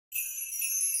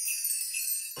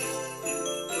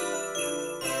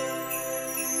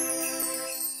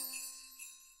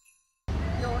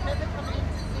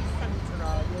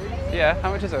Yeah,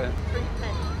 how much is it?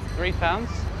 £3. £3?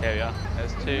 Here we are.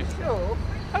 There's two. Sure.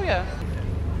 Oh yeah.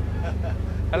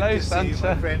 Hello, Good to see you,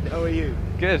 Santa. my friend. How are you?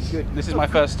 Good. Good. This is my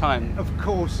first time. Of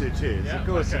course it is. Yeah? Of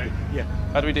course Okay. it is. Yeah.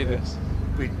 How do we do this?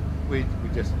 We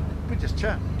just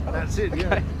chat. Oh, That's it.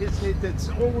 okay. Yeah. That's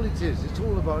all it is. It's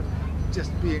all about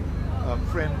just being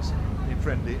friends, being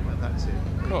friendly, and that's it.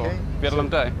 Cool. Okay? You had a long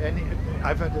day?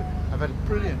 I've had a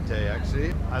brilliant day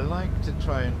actually. I like to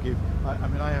try and give. I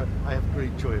have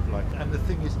great joy of life. And the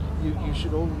thing is, you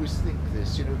should always think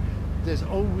this. You know, there's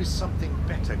always something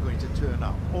better going to turn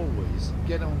up. Always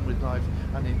get on with life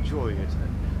and enjoy it,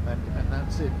 and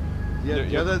that's it.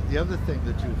 The other thing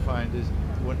that you'll find is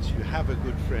once you have a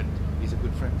good friend, he's a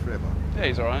good friend forever. Yeah,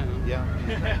 he's all right. Yeah,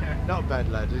 he's not a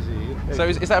bad lad, is he? So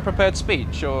is that a prepared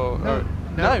speech or?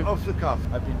 No, off the cuff.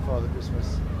 I've been Father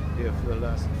Christmas here for the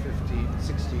last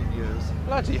 16 years.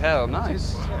 Bloody hell,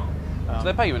 nice. Do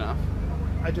they pay you enough?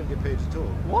 I don't get paid at all.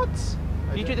 What?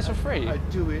 You do this for free? I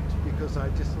do it because I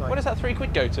just like... Where does that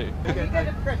 £3 go to? You get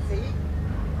a present.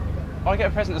 Oh, I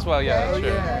get a present as well, yeah, that's true.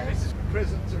 Yeah.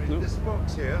 Presents are in this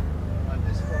box here and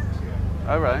this box here.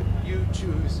 Oh, right. You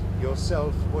choose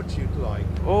yourself what you'd like.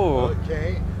 Oh.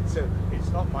 Okay, so it's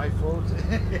not my fault.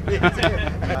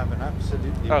 Have an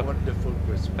absolutely wonderful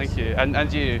Christmas. Thank you,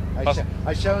 and you.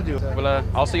 I shall do. Well,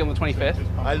 I'll see you on the 25th.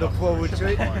 I look forward to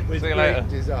it with See you great later.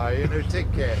 desire. You know,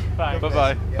 take care. Bye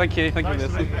bye. Yeah. Thank you for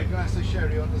this. A glass of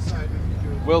sherry on the side if you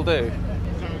do. Will do.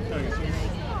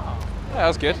 Yeah, that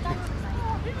was good.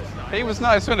 He was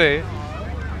nice, wasn't he?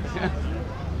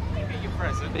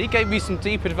 He gave me some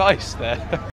deep advice there.